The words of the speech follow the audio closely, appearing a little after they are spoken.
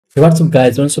Hey, what's up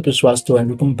guys, I'm Super Swasto and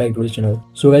welcome back to the channel.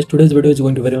 So guys, today's video is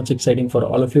going to be very much exciting for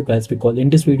all of you guys because in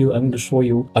this video I'm going to show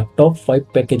you a top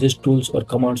 5 packages, tools or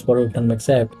commands for your Termuxx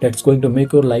app that's going to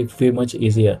make your life way much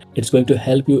easier. It's going to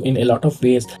help you in a lot of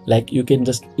ways, like you can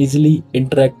just easily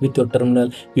interact with your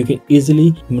terminal, you can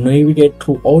easily navigate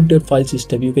through all your file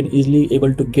system, you can easily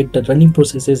able to get the running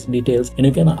processes details, and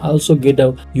you can also get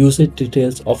the usage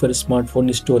details of your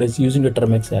smartphone storage using the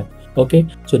Termuxx app. Okay,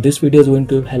 so this video is going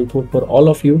to be helpful for all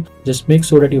of you. Just make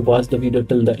sure that you watch the video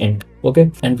till the end.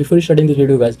 Okay, and before starting this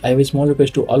video guys, I have a small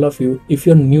request to all of you. If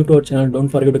you're new to our channel, don't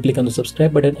forget to click on the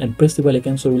subscribe button and press the bell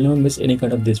icon so you'll never miss any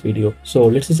kind of this video. So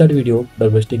let's start the video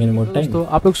without wasting any more time. दोस्तों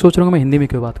आप लोग सोच रहे होंगे मैं हिंदी में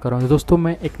क्यों बात कर रहा हूँ। तो दोस्तों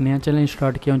मैं एक नया चैनल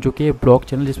स्टार्ट किया हूँ जो कि ब्लॉग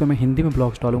चैनल, जिसमें मैं हिंदी में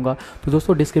ब्लॉग्स डालूंगा। तो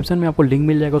दोस्तों डिस्क्रिप्शन में आपको लिंक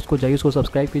मिल जाएगा, उसको जाइए, उसको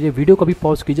सब्सक्राइब कीजिए, वीडियो को भी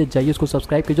पॉज कीजिए, जाइए उसको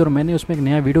सब्सक्राइब कीजिए। और मैंने उसमें एक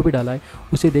नया वीडियो भी डाला है,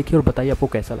 उसे देखिए और बताइए आपको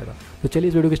कैसा लगा। तो चलिए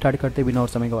इस वीडियो को स्टार्ट करते बिना और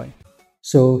समय गवाए।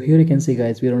 So here you can see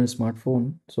guys, we are on a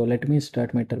smartphone. So let me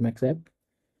start my Termuxx app.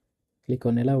 Click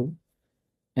on allow.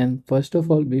 And first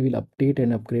of all, we will update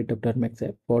and upgrade the Termuxx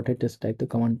app. For that, just type the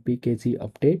command pkg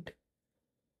update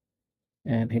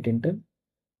and hit enter.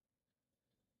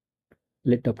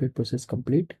 Let the update process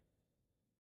complete.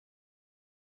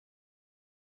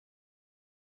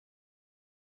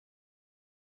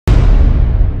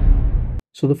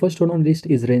 So the first one on the list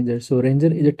is Ranger. So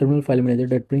Ranger is a terminal file manager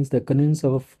that brings the convenience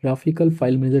of a graphical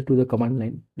file manager to the command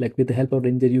line. Like with the help of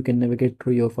Ranger, you can navigate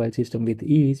through your file system with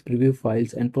ease, preview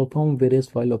files, and perform various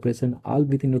file operations all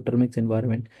within your Termuxx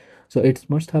environment. So it's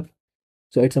a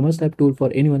must-have tool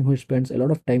for anyone who spends a lot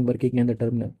of time working in the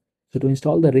terminal. So to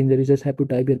install the Ranger, you just have to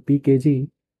type your pkg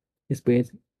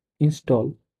space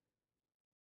install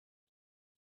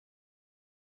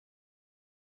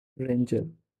Ranger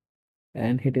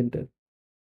and hit enter.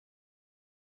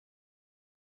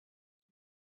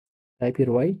 Type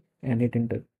your Y and hit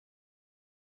enter.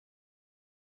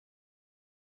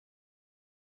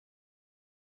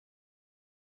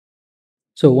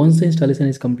 So once the installation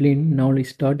is complete, now let's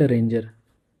start the Ranger.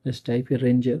 Just type your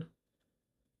Ranger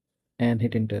and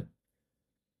hit enter.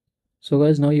 So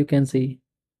guys, now you can see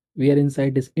we are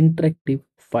inside this interactive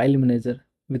file manager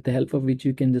with the help of which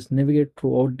you can just navigate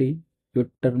throughout the your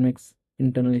Termuxx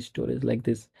internal storage like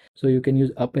this. So you can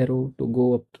use up arrow to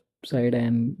go up side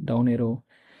and down arrow.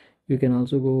 You can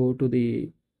also go to the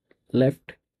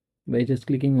left by just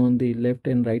clicking on the left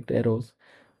and right arrows.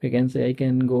 We can say I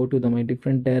can go to my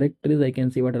different directories. I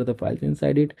can see what are the files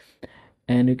inside it,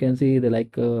 and you can see the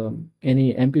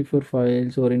any mp4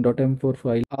 files or in .m4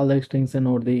 file, all the extension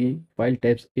or the file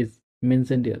types is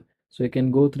mentioned here. So you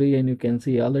can go through and you can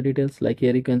see all the details. Like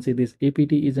here you can see this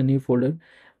apt is a new folder.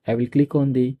 I will click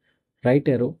on the right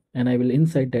arrow and I will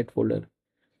inside that folder.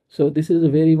 So this is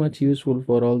very much useful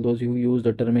for all those who use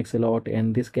the Termuxx a lot,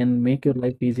 and this can make your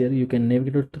life easier. You can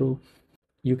navigate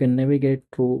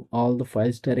through all the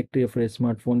files directory of your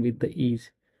smartphone with the ease.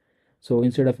 So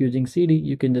instead of using CD,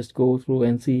 you can just go through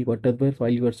and see whatever file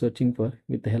you are searching for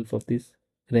with the help of this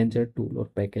Ranger tool or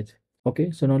package. Okay,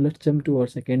 so now let's jump to our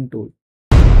second tool.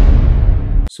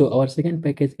 So our second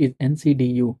package is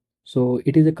NCDU. So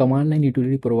it is a command line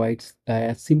utility, provides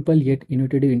a simple yet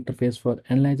intuitive interface for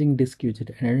analyzing disk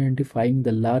usage and identifying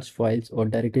the large files or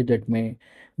directories that may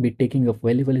be taking up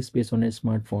valuable space on a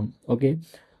smartphone. Okay,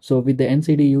 so with the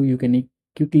NCDU, you can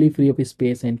quickly free up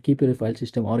space and keep your file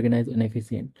system organized and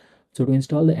efficient. So to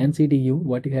install the NCDU,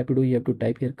 what you have to do, you have to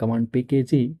type here command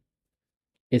pkg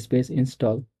space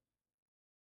install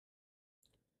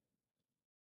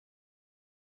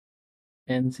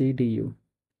NCDU.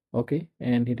 Okay,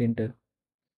 and hit enter.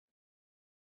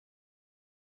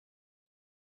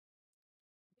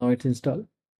 Now it's installed.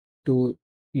 To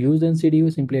use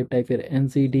NCDU, simply type here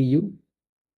NCDU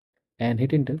and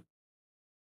hit enter.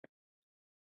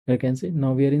 You can see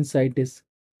now we are inside this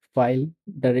file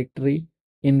directory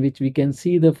in which we can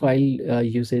see the file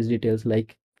usage details.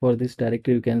 Like for this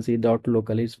directory, you can see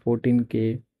 .local is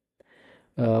 14k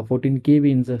 14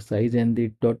 KB in the size, and the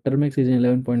 .termuxx is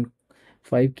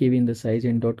 11.5 KB in the size,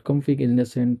 and .config is in the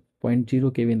 7.0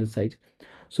 KB in the size.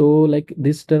 So like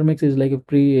this Termuxx is like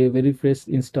a very fresh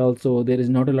install, so there is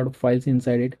not a lot of files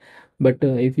inside it. But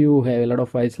if you have a lot of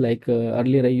files, like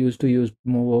earlier I used to use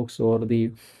Movox or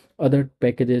the other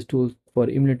packages tools for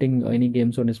emulating any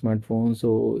games on a smartphone.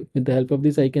 So with the help of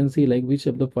this, I can see like which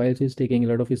of the files is taking a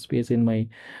lot of space in my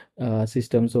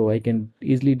system, so I can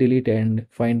easily delete and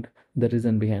find the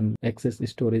reason behind excess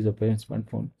storage of a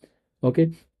smartphone.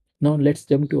 Okay, now let's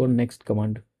jump to our next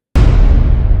command.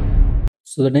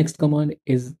 So the next command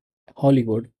is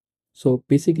Hollywood. So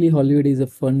basically Hollywood is a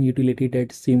fun utility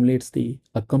that simulates the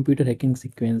a computer hacking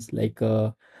sequence. Like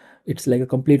It's like a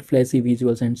complete flashy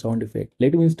visuals and sound effect.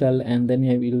 Let me install and then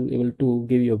I will able to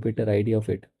give you a better idea of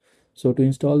it. So to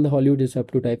install the Hollywood, just have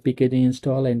to type pkg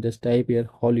install and just type here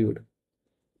Hollywood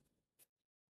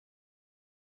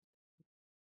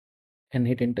and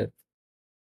hit enter.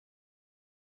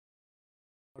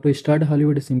 To start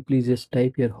Hollywood, simply just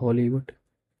type here Hollywood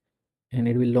and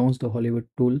it will launch the Hollywood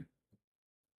tool.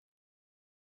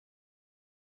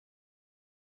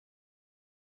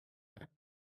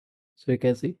 So you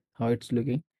can see how it's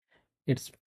looking.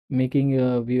 It's making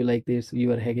a view like this.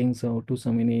 You are hacking to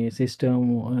some any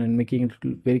system and making it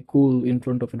very cool in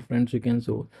front of your friends. You can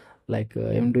show like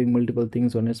I'm doing multiple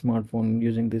things on a smartphone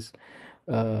using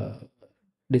uh,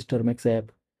 this Termuxx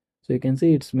app. So you can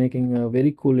see it's making a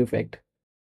very cool effect.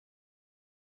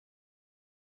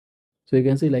 So you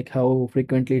can see like how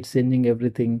frequently it's changing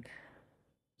everything.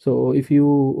 So if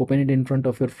you open it in front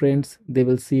of your friends, they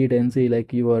will see it and say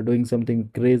like you are doing something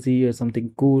crazy or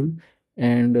something cool,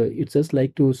 and it's just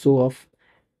like to show off.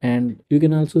 And you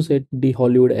can also set the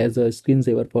Hollywood as a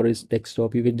screensaver for his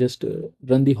desktop. You can just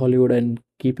run the Hollywood and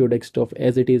keep your desktop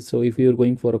as it is. So if you're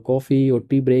going for a coffee or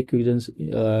tea break, you just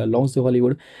launch the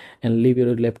Hollywood and leave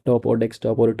your laptop or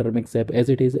desktop or Termux app as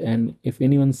it is. And if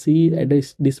anyone see at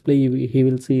this display, he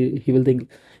will see, he will think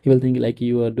like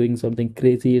you are doing something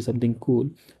crazy or something cool.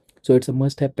 So it's a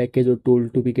must-have package or tool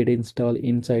to be get installed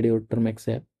inside your Termux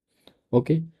app.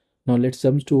 Okay, now let's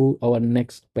jump to our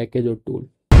next package or tool.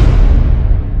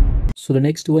 So the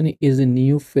next one is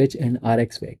the Fetch and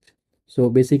RXfet. So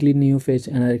basically Fetch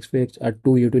and RXfet are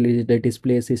two utilities that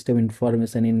display system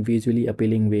information in visually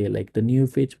appealing way. Like the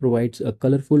Fetch provides a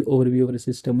colorful overview of the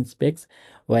system specs,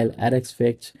 while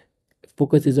RXfet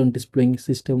focuses on displaying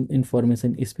system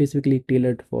information specifically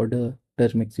tailored for the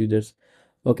Termux users.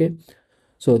 Okay,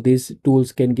 so these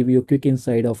tools can give you a quick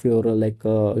insight of your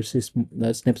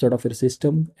snapshot of your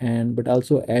system, and but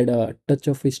also add a touch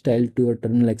of style to your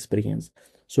terminal experience.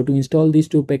 So to install these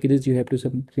two packages, you have to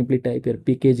simply type your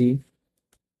pkg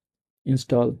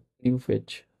install new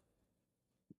fetch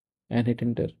and hit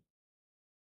enter.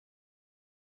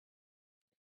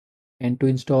 And to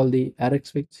install the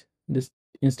RxFetch, this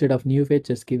instead of new fetch,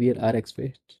 just give your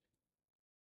RxFetch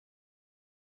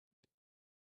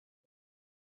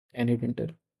and hit enter.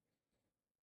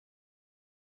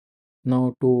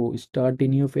 Now to start the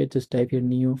new fetch, just type your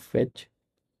new fetch.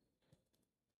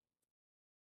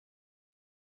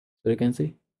 So you can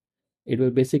see it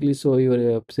will basically show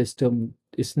your system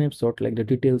snapshot, like the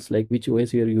details, like which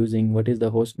OS you are using, what is the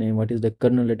host name, what is the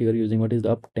kernel that you are using, what is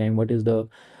the uptime, what is the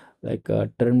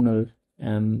terminal,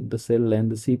 and the cell and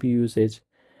the CPU usage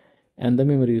and the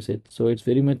memory usage. So it's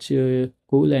very much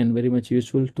cool and very much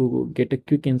useful to get a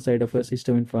quick insight of a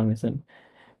system information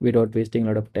without wasting a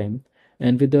lot of time.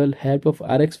 And with the help of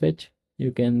RxFetch,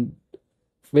 you can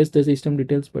fetch the system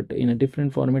details but in a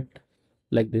different format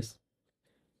like this.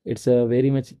 It's a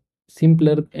very much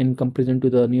simpler in comparison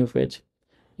to the new fetch.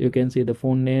 You can see the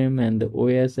phone name and the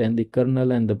OS and the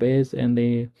kernel and the base and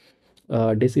the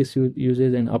disk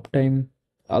usage and uptime.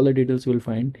 All the details you will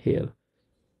find here.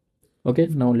 Okay,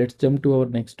 now let's jump to our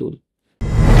next tool.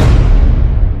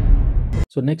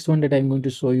 So next one that I'm going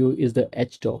to show you is the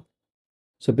EDGTOP.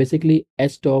 So basically,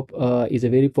 EDGTOP is a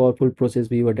very powerful process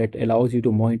viewer that allows you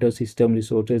to monitor system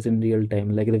resources in real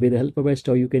time. Like with the help of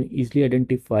EDGTOP, you can easily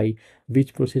identify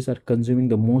which processes are consuming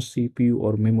the most CPU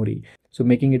or memory. So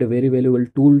making it a very valuable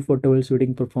tool for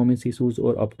troubleshooting performance issues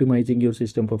or optimizing your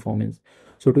system performance.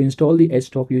 So to install the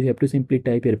EDGTOP, you have to simply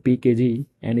type your pkg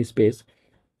and space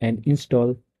and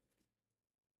install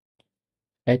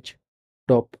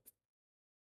EDGTOP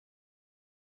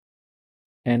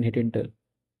and hit enter.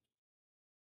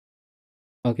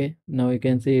 Okay, now you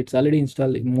can see it's already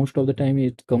installed. Most of the time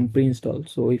it come pre-installed,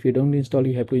 so if you don't install,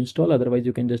 you have to install. Otherwise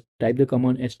you can just type the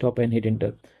command stop and hit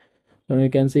enter. Now you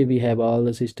can see we have all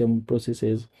the system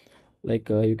processes, like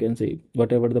you can see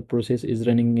whatever the process is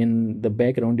running in the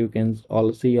background, you can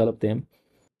all see all of them.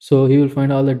 So you will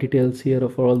find all the details here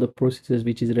of all the processes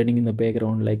which is running in the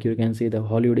background. Like you can see the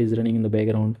Hollywood is running in the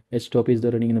background, stop is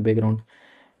the running in the background,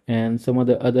 and some of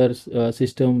the other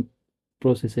system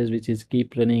processes which is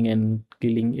keep running and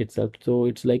killing itself. So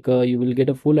it's like you will get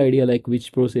a full idea like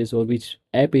which process or which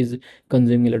app is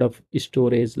consuming a lot of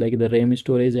storage, like the RAM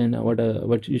storage, and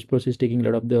what each process taking a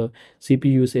lot of the CPU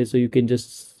usage. So you can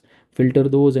just filter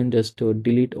those and just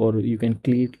delete, or you can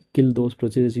kill those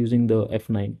processes using the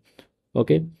F9.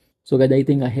 Okay, so guys, I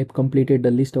think I have completed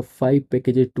the list of 5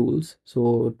 packaged tools.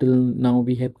 So till now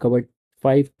we have covered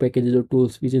 5 packages or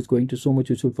tools which is going to so much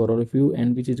useful for all of you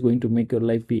and which is going to make your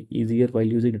life be easier while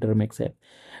using Termuxx app.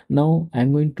 Now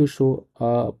I'm going to show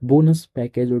a bonus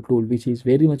package or tool which is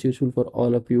very much useful for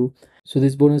all of you. So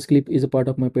this bonus clip is a part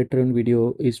of my Patreon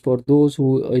video, is for those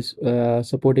who is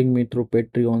supporting me through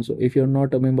Patreon. So if you're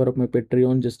not a member of my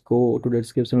Patreon, just go to the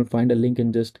description and find a link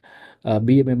and just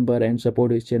be a member and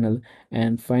support this channel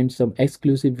and find some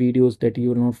exclusive videos that you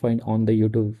will not find on the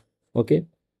YouTube. Okay.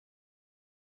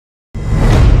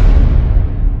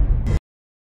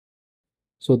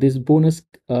 So this bonus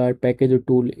package or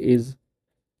tool is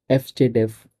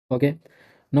FJDev. Okay.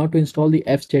 Now to install the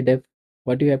FJDev,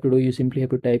 what you have to do, you simply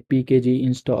have to type pkg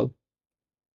install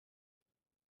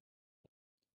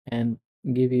and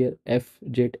give here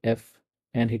FJDev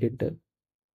and hit enter.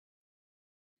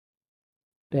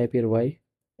 Type here y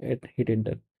and hit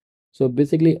enter. So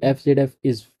basically FZF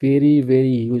is very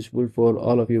useful for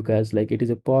all of you guys. Like it is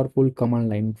a powerful command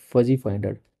line fuzzy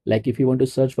finder. Like if you want to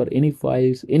search for any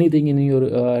files, anything in your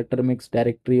Termuxx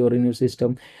directory or in your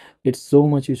system, it's so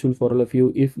much useful for all of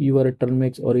you. If you are a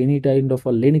Termuxx or any kind of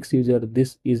a Linux user,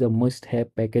 this is a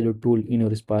must-have package or tool in your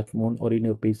smartphone or in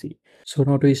your PC. So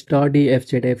now to start the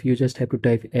FZF, you just have to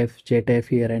type FZF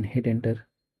here and hit enter.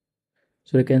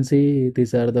 So you can see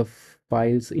these are the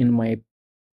files in my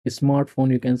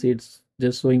smartphone. You can see it's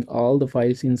just showing all the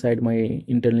files inside my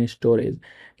internal storage.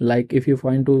 Like if you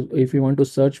want to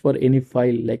search for any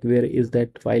file, like where is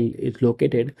that file is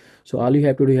located, so all you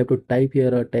have to do, you have to type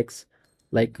here a text.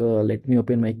 Like let me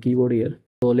open my keyboard here.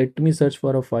 So let me search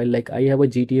for a file. Like I have a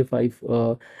GTA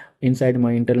 5 inside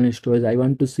my internal storage. I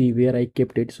want to see where I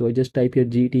kept it, so I just type here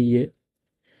GTA.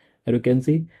 And you can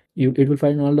see it will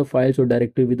find all the files or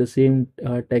directory with the same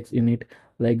text in it,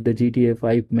 like the GTA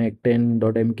 5 mac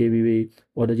 10.mkv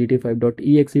or the GTA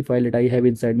 5.exe file that I have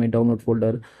inside my download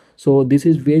folder. So this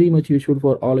is very much useful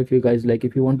for all of you guys. Like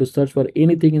if you want to search for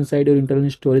anything inside your internal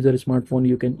storage or smartphone,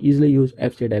 you can easily use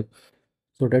FJDev.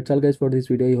 So that's all guys for this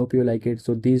video. I hope you like it.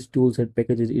 So these tools and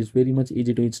packages is very much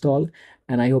easy to install,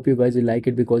 and I hope you guys will like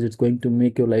it because it's going to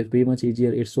make your life very much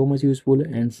easier. It's so much useful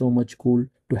and so much cool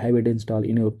to have it installed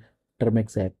in your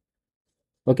Termuxx app.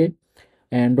 Okay,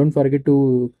 and don't forget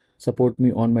to support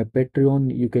me on my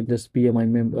Patreon. You can just be my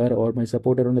member or my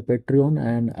supporter on the Patreon,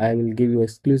 and I will give you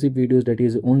exclusive videos that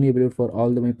is only available for all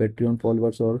my Patreon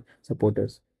followers or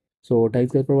supporters. So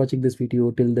thanks guys for watching this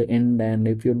video till the end, and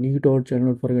if you're new to our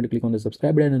channel, don't forget to click on the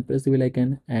subscribe button and press the bell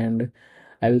icon, and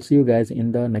I will see you guys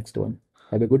in the next one.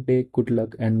 Have a good day, good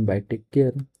luck, and bye. Take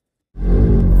care.